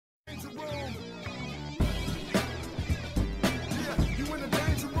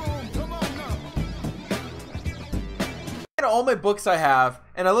at all my books I have,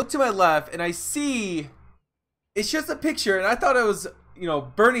 and I look to my left, and I see it's just a picture, and I thought it was, you know,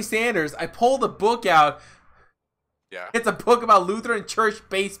 Bernie Sanders. I pull the book out. Yeah. It's a book about Lutheran church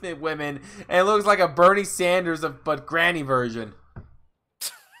basement women, and it looks like a Bernie Sanders but granny version.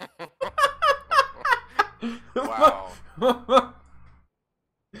 Wow.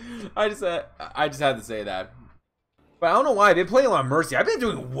 I just had to say that. But I don't know why I've been playing a lot of Mercy. I've been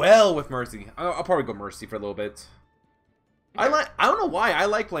doing well with Mercy. I'll probably go Mercy for a little bit. I don't know why I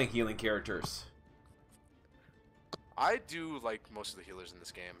like playing healing characters. I do like most of the healers in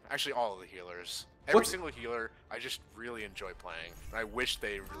this game. Actually, all of the healers. Every single healer, I just really enjoy playing. I wish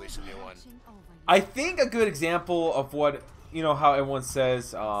they released a new one. I think a good example of what, you know, how everyone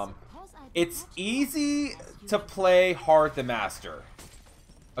says, it's easy to play hard to master.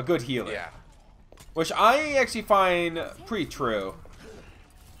 A good healer. Yeah. Which I actually find pretty true.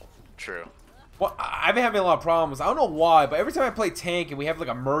 True. Well, I've been having a lot of problems. I don't know why, but every time I play tank and we have like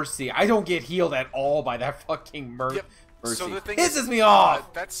a Mercy, I don't get healed at all by that fucking Yep. Mercy. So the thing pisses me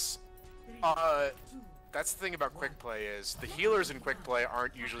off. That's the thing about quick play is the healers in quick play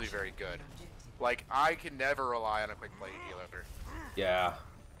aren't usually very good. Like, I can never rely on a quick play healer. Yeah.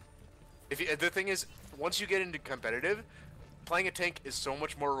 The thing is, once you get into competitive, playing a tank is so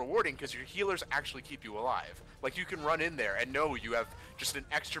much more rewarding because your healers actually keep you alive. Like, you can run in there and know you have just an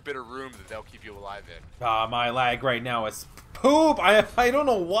extra bit of room that they'll keep you alive in. My lag right now is poop. I don't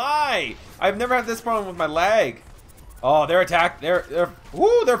know why. I've never had this problem with my lag. Oh, they're attacked. They're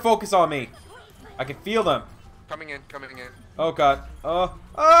focused on me. I can feel them. Coming in. Oh god.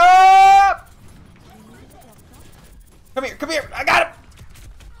 Come here. I got him.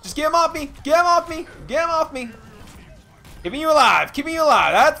 Just get him off me. Get him off me. Keeping you alive.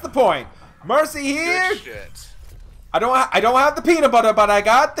 That's the point. Mercy here. Good shit. I don't have the peanut butter, but I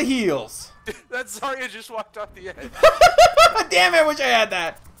got the heals. That Zarya just walked off the edge. Damn it, I wish I had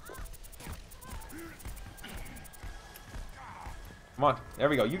that. Come on. There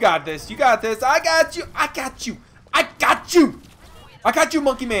we go. You got this. I got you,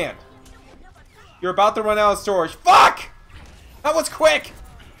 monkey man. You're about to run out of storage. Fuck! That was quick.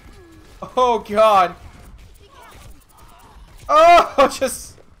 Oh, God.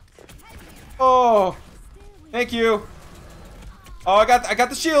 Oh, thank you. Oh, I got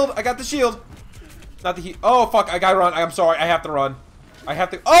the shield. Not the heat. Oh, fuck. I gotta run. I'm sorry. I have to run.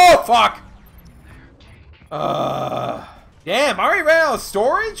 Oh, fuck. Damn. I already ran out of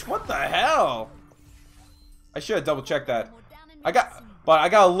storage? What the hell? I should have double checked that. But I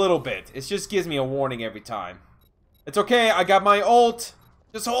got a little bit. It just gives me a warning every time. It's okay. I got my ult.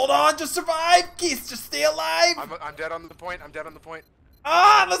 Just hold on. Just survive. Just stay alive. I'm dead on the point.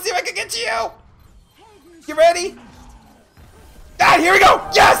 Let's see if I can get to you. You ready? Here we go.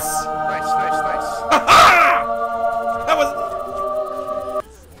 Yes. Nice. That was.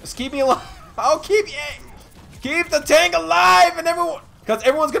 Just keep me alive. I'll keep the tank alive, and because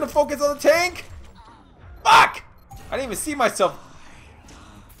everyone's gonna focus on the tank. Fuck! I didn't even see myself.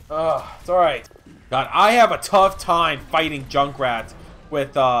 It's all right. God, I have a tough time fighting Junkrat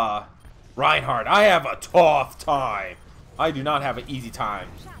with Reinhardt. I have a tough time. I do not have an easy time.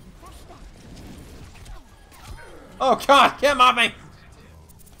 Oh God, get him off me!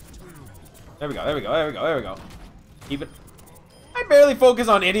 There we go. Keep it. I barely focus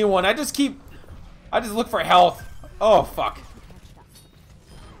on anyone. I just look for health. Oh fuck.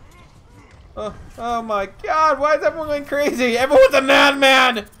 Oh my God, why is everyone going crazy? Everyone's a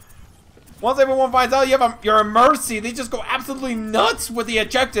madman! Once everyone finds out you're a Mercy, they just go absolutely nuts with the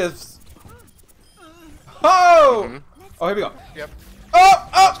objectives. Oh! Oh, here we go. Yep.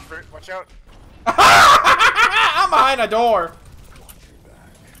 Oh! Watch out. I'm behind a door.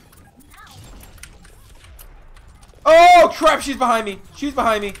 Oh crap, she's behind me.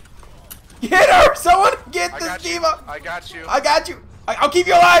 Get her! Someone get this diva! I got you. I'll keep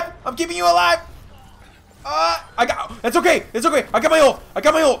you alive! I'm keeping you alive! It's okay! I got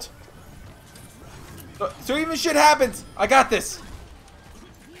my ult! So even shit happens, I got this.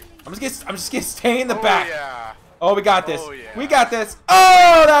 I'm just gonna stay in the back. Yeah. Oh, we got this. Oh, yeah. We got this.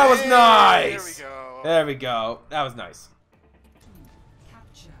 Oh, that was nice. There we go. There we go. That was nice.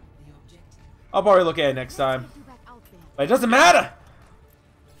 I'll probably look at it next time. But it doesn't matter.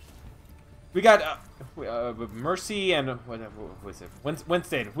 We got Mercy and what was it?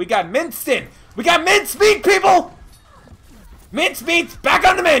 Winston. We got Minston. We got mincemeat, people. Mincemeat's back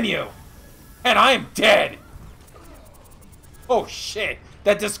on the menu. And I am dead. Oh shit.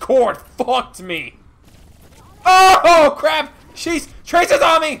 That Discord fucked me. Oh crap. Tracer's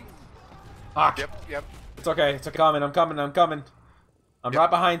on me. Fuck. Yep. It's okay. I'm coming. I'm right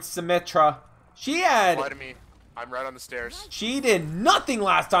behind Symmetra. She had. Fly to me. I'm right on the stairs. She did nothing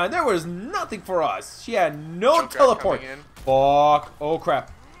last time. There was nothing for us. She had no Junkrat teleport. coming in. Fuck. Oh,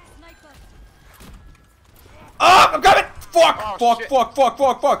 crap. Oh, I'm coming. Fuck. Oh, Fuck. shit. Fuck. Fuck.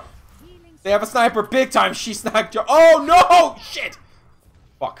 Fuck. Fuck. They have a sniper big time. She sniped her. Oh, no. Shit.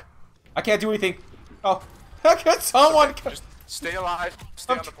 Fuck. I can't do anything. Oh. Can someone... Just stay alive.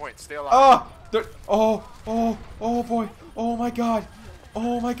 Stay on the point. Stay alive. Oh boy. Oh my god.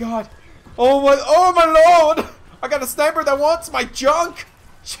 Oh my god. Oh my lord. I got a sniper that wants my junk.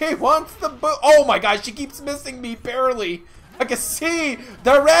 She wants the oh my god, she keeps missing me barely. I can see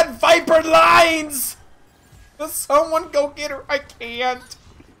the red viper lines. Does someone go get her? I can't.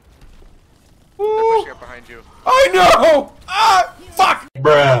 They're pushing up behind you. I know. Ah, fuck.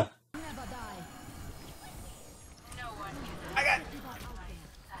 Bruh. I got.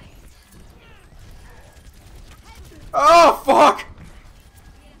 Oh fuck!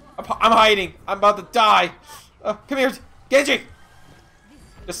 I'm hiding. I'm about to die. Come here, Genji.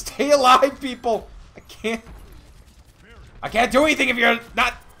 Just stay alive, people. I can't do anything if you're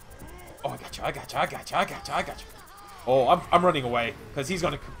not. Oh, I got you. I got you. I got you. I got you. I got you. Oh, I'm running away because he's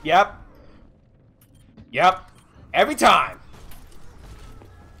gonna. Yep. Yep. Every time.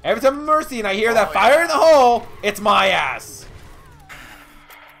 Every time I'm Mercy and I hear that fire in the hole, it's my ass.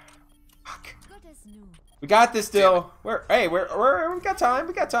 Fuck. We got this still. We got time.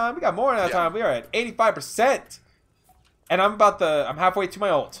 We got time. We got more than that time. We are at 85%. And I'm halfway to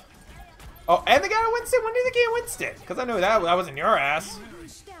my ult. Oh, and they got a Winston. When did they get Winston? Because I know that wasn't your ass.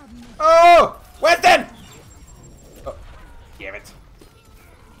 Oh, Winston! Oh, damn it.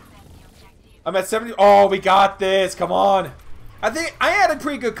 I'm at 70. Oh, we got this. Come on. I think I had a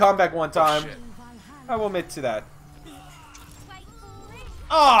pretty good comeback one time. I will admit to that.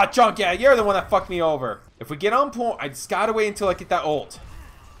 Ah, oh, Junk, yeah, you're the one that fucked me over. If we get on point, I just gotta wait until I get that ult.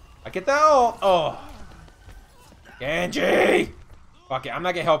 I get that ult. Oh. Genji! Fuck it, I'm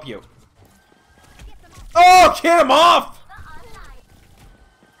not gonna help you. Oh, get him off!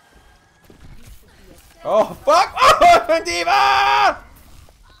 Oh, fuck! Oh, Diva!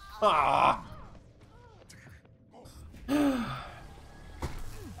 Ah.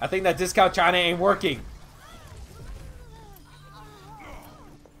 I think that discount China ain't working.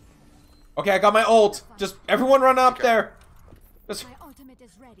 Okay, I got my ult. Just everyone run up there. Just... My ultimate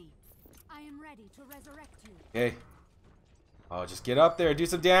is ready. I am ready to resurrect you. Okay. Oh, just get up there, do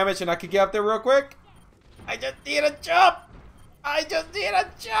some damage, and I can get up there real quick. I just need a jump. I just need a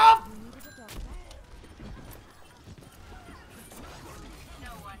jump.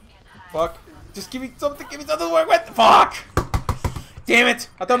 Fuck. Just give me something. Give me something to work with. Fuck. Damn it.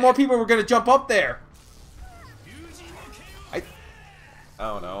 I thought more people were gonna jump up there. I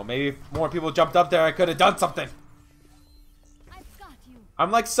don't know. Maybe if more people jumped up there, I could have done something.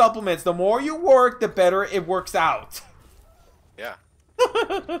 I'm like supplements. The more you work, the better it works out. Yeah.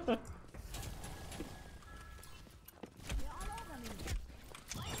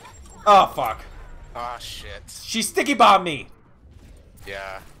 Oh, fuck. Ah, shit. She sticky bombed me.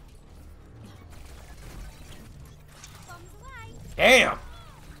 Yeah. Damn.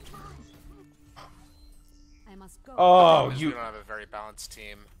 I must go. Oh, We you. don't have a very balanced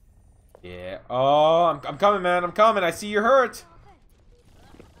team. Yeah. Oh, I'm coming, man. I'm coming. I see you're hurt.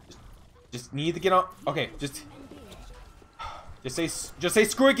 Just need to get on. Okay, just say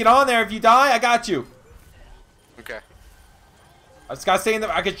screw it. Get on there. If you die, I got you. Okay. I just gotta stay in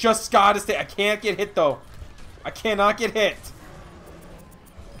the. I just gotta stay. I can't get hit though. I cannot get hit.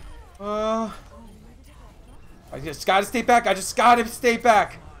 I just gotta stay back. I just gotta stay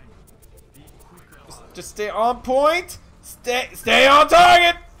back. Just stay on point. Stay on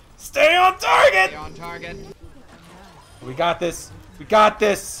target. Stay on target. Stay on target. We got this. We got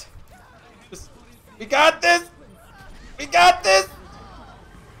this. We got this. We got this.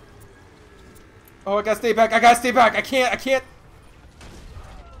 Oh, I gotta stay back. I gotta stay back. I can't.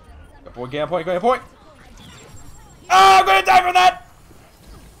 Go point, get on point, go on point. Oh, I'm gonna die for that.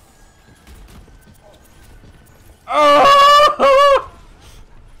 Oh!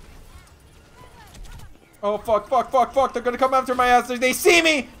 Oh, fuck. They're gonna come after my ass. They see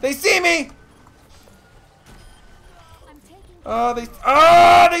me. They see me. Oh, they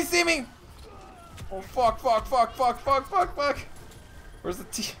see me. Oh, fuck. Where's the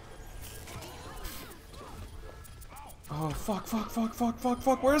T? Oh,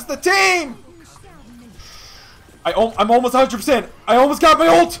 fuck. Where's the team? I'm almost 100%. I almost got my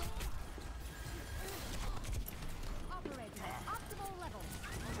ult.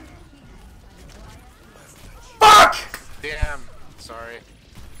 Fuck! Damn. Sorry.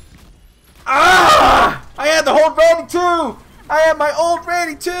 Ah! I had the hold ready too. I had my ult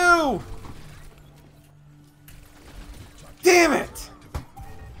ready too. Damn it!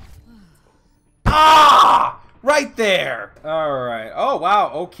 Ah! Right there! Alright. Oh,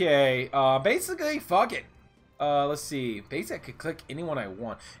 wow. Okay. Basically, fuck it. Let's see. Basically, I could click anyone I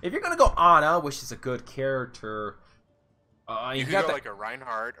want. If you're gonna go Ana, which is a good character... you could go like a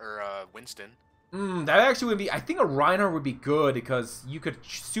Reinhardt or a Winston. That actually would be... I think a Reinhardt would be good because you could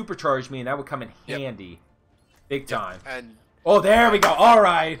supercharge me and that would come in handy. Big time. And... Oh, there we go.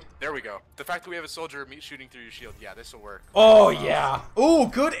 Alright. There we go. The fact that we have a soldier shooting through your shield, yeah, this will work. Oh, yeah. Ooh,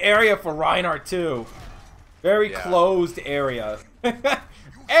 good area for Reinhardt, too. Very closed area.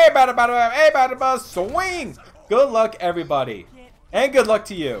 Hey, bada, swing! Good luck, everybody. And good luck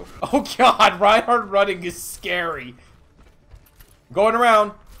to you. Oh, God. Reinhardt running is scary. Going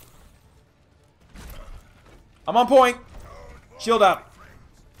around. I'm on point. Shield up.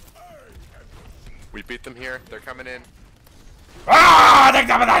 We beat them here. They're coming in. Ah! Take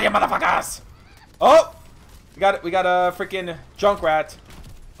some of that, you motherfuckers! Oh! We got a freaking Junkrat.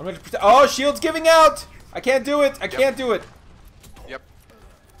 I'm gonna oh, shield's giving out! I can't do it. I can't do it. Yep.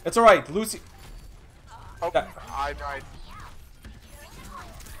 It's alright. Lucy. Oh, I died.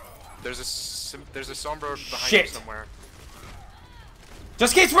 There's a Sombra behind you somewhere.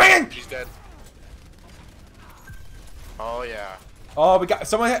 Just keep swinging! She's dead. Oh, yeah. Oh, we got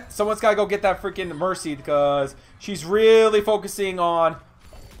someone's gotta go get that freaking Mercy because she's really focusing on.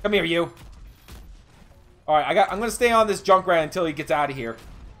 Come here, you. All right, I'm gonna stay on this Junkrat until he gets out of here.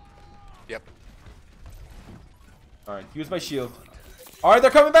 Yep. All right, use my shield. All right,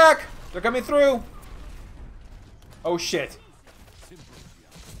 they're coming back. They're coming through. Oh shit.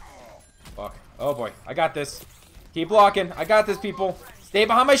 Fuck. Oh boy, I got this. Keep blocking. I got this, people. Stay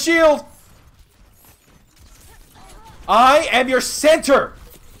behind my shield. I am your center.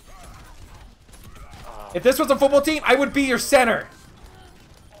 If this was a football team, I would be your center.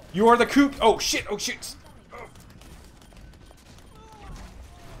 You are the coop. Oh shit! Oh shit!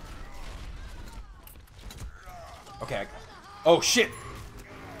 Okay. Oh shit!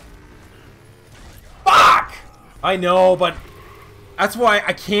 Fuck! I know, but that's why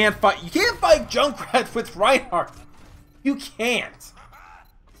I can't fight. You can't fight Junkrat with Reinhardt. You can't.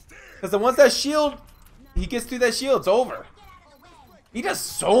 Because the once that shield, he gets through that shield, it's over. He does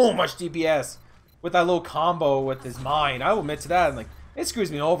so much DPS with that little combo with his mind. I will admit to that. I'm like, it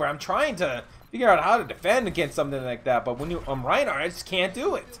screws me over. I'm trying to figure out how to defend against something like that, but when I'm Reinhardt, I just can't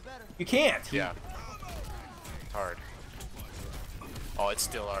do it. You can't. Yeah. It's hard. Oh, it's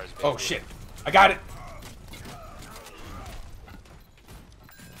still ours, baby. Oh shit! I got it.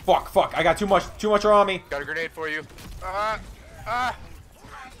 Fuck! I got too much on me. Got a grenade for you.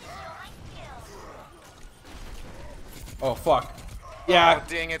 Oh fuck! Yeah. Oh,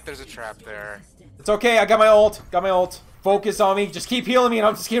 dang it! There's a trap there. It's okay. I got my ult. Focus on me. Just keep healing me, and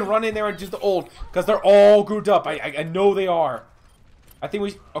I'm just gonna run in there and do the ult because they're all grouped up. I know they are. I think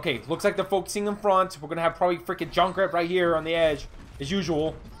we. Okay, looks like they're focusing in front. We're gonna have probably freaking Junkrat right here on the edge, as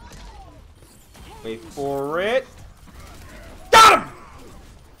usual. Wait for it. Got him!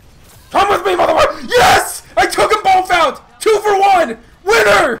 Come with me, motherfucker! Yes! I took them both out! 2 for 1!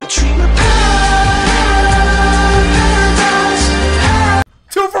 Winner!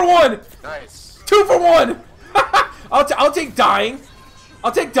 2 for 1! Nice. 2 for 1! I'll take dying.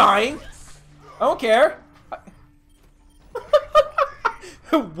 I'll take dying. I don't care.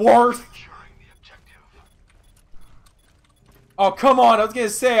 Worth. Oh, come on. I was going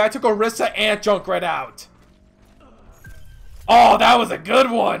to say, I took Orisa and Junkrat out. Oh, that was a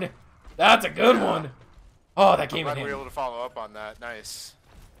good one. That's a good one. Oh, that came in handy. We were able to follow up on that. Nice.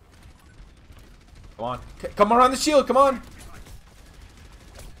 Come on. Come around the shield. Come on.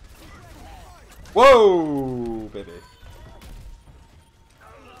 Whoa, baby.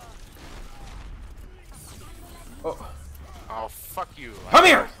 Oh, fuck you. Come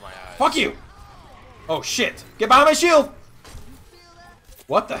here. Fuck you. Oh, shit. Get behind my shield.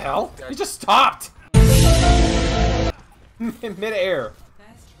 What the hell? He just stopped. In midair.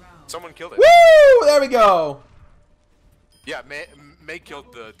 Someone killed it. Woo! There we go. Yeah, May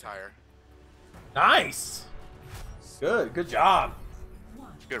killed the tire. Nice. Good job.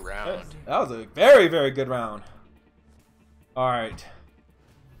 Good round. That was a very, very good round. Alright.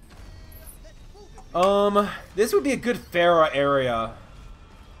 This would be a good Pharah area.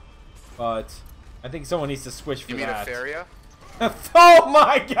 But I think someone needs to switch for that. You mean a Pharia? Oh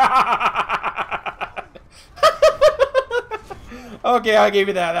my god! Okay, I'll give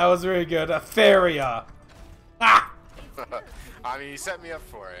you that. That was very good. A Pharia. Ah! I mean, you set me up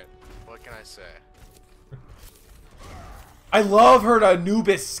for it. What can I say? I love her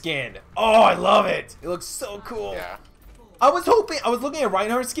Anubis skin. Oh, I love it. It looks so cool. Yeah. I was looking at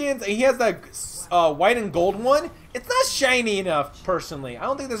Reinhardt skins, and he has that white and gold one. It's not shiny enough, personally. I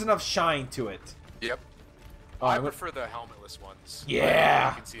don't think there's enough shine to it. Yep. I prefer the helmetless ones. Yeah.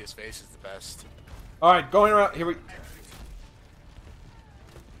 You can see his face is the best. All right, going around here.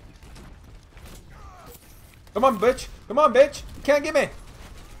 Come on, bitch! Come on, bitch! You can't get me.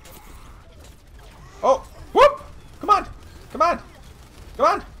 Oh, whoop! Come on! Come on! Come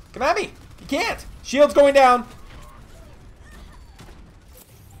on! Come at me! You can't! Shield's going down.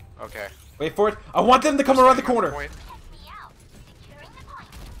 Okay. Wait for it. I want them to come around the corner. Come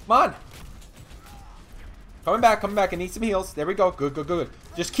on. Coming back. I need some heals. There we go. Good, good, good.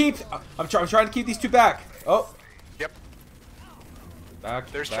 Just keep. I'm trying to keep these two back. Oh. Yep.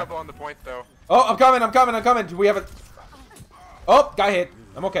 Back. There's trouble on the point, though. Oh, I'm coming. Do we have a... Oh, guy hit.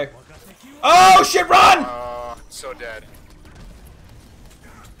 I'm okay. Oh, shit, run! So dead.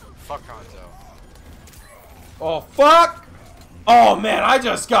 Fuck Hanzo. Oh, fuck! Oh, man, I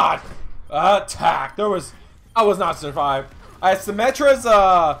just got attacked. I was not survived. I had Symmetra's,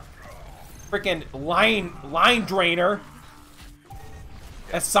 freaking line drainer.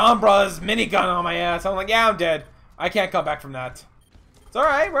 And Sombra's minigun on my ass. I'm like, yeah, I'm dead. I can't come back from that. It's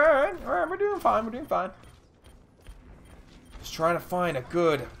alright, we're doing fine. Just trying to find a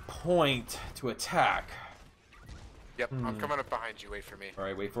good point to attack. Yep, I'm coming up behind you. Wait for me.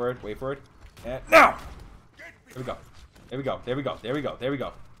 Alright, wait for it. And now! There we go.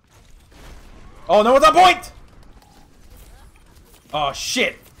 Oh, no one's on point! Oh,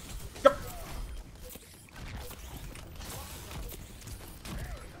 shit! Yep.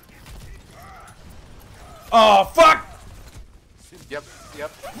 Oh, fuck! Yep.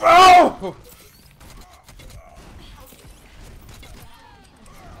 Oh!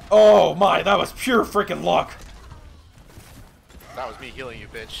 Oh my, that was pure freaking luck. That was me healing you,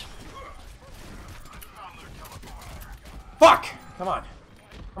 bitch. Fuck! Come on.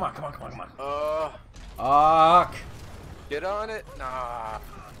 Fuck. Get on it? Nah.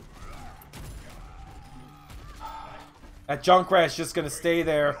 That Junkrat's just gonna stay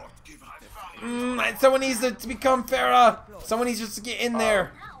there. Someone needs to become Farah. Someone needs just to get in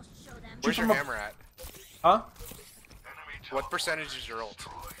there. Where's your hammer at? Huh? What percentage is your ult?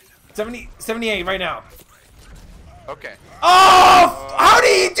 78 right now. Okay. Oh! How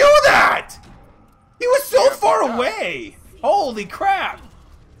did he do that? He was so far away. Holy crap.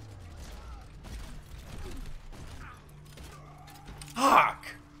 Fuck.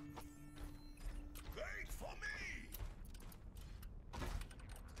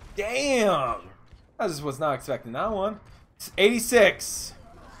 Damn. I just was not expecting that one. It's 86.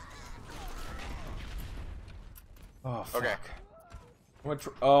 Oh, fuck. Okay.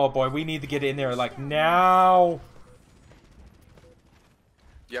 Oh, boy. We need to get in there, like, now.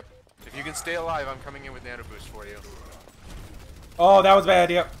 Yep. If you can stay alive, I'm coming in with nano boost for you. Oh, that was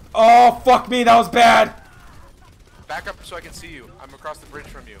bad. Yep. Oh, fuck me. That was bad. Back up so I can see you. I'm across the bridge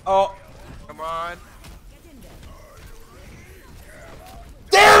from you. Oh. Come on.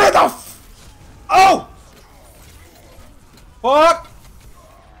 Damn it! Oh! Fuck!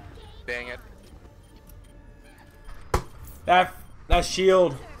 Dang it. That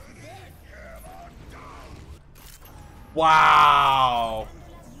shield. Wow.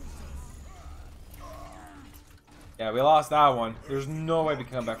 Yeah, we lost that one. There's no way we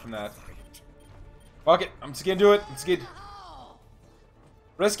can come back from that. Fuck it. I'm just gonna do it.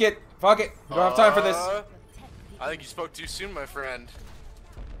 Risk it. Fuck it. We don't have time for this. I think you spoke too soon, my friend.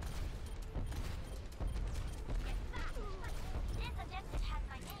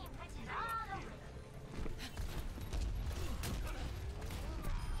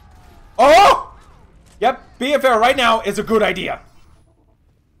 Oh! Yep, being fair right now is a good idea.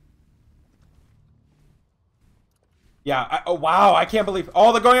 Yeah, oh wow, I can't believe.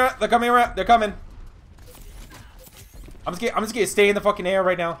 Oh, they're going around, they're coming around, they're coming. I'm just gonna stay in the fucking air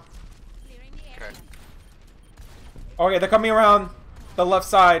right now. Okay. Okay, they're coming around the left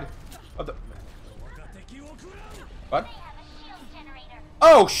side of the... What?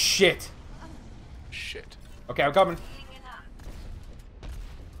 Oh, shit. Shit. Okay, I'm coming.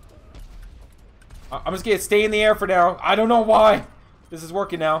 I'm just gonna stay in the air for now. I don't know why. This is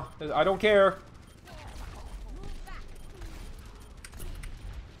working now. I don't care.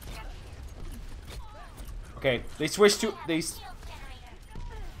 Okay, they switched to...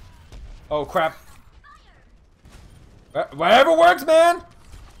 Oh, crap. Whatever works, man!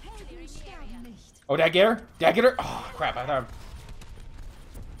 Oh, did I get her? Did I get her? Oh, crap. I thought...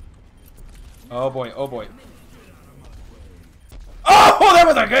 Oh, boy. Oh, boy. Oh, that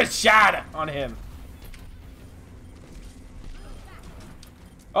was a good shot on him.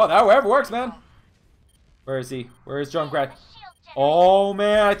 Oh, that whatever works, man. Where is he? Where is Junkrat? Oh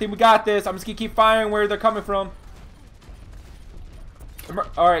man, I think we got this. I'm just gonna keep firing where they're coming from.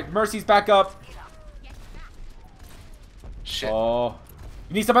 Alright, Mercy's back up. Shit. Oh.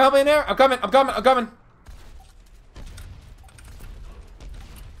 You need some help in there? I'm coming, I'm coming, I'm coming.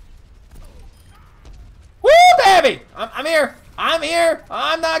 Woo, baby! I'm here. I'm here.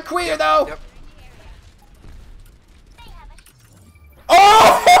 I'm not queer, though. Yep.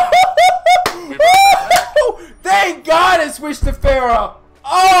 Oh! Thank God it switched to Pharaoh.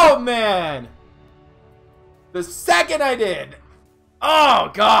 Oh, man. The second I did.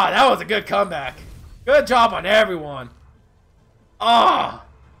 Oh, God. That was a good comeback. Good job on everyone. Oh.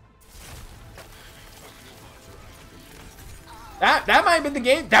 That might have been the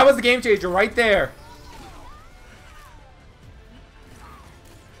game. That was the game changer right there.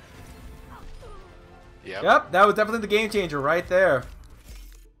 Yep, that was definitely the game changer right there.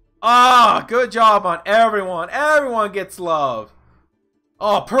 Ah, good job on everyone. Everyone gets love.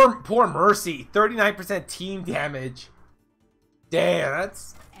 Oh, poor Mercy. 39% team damage. Damn,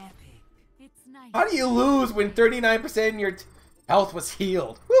 that's... Epic. It's nice. How do you lose when 39% of your health was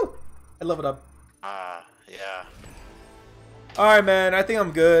healed? Woo! I love it up. Yeah. Alright, man. I think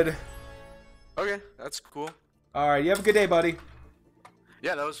I'm good. Okay, that's cool. Alright, you have a good day, buddy.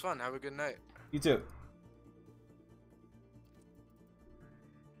 Yeah, that was fun. Have a good night. You too.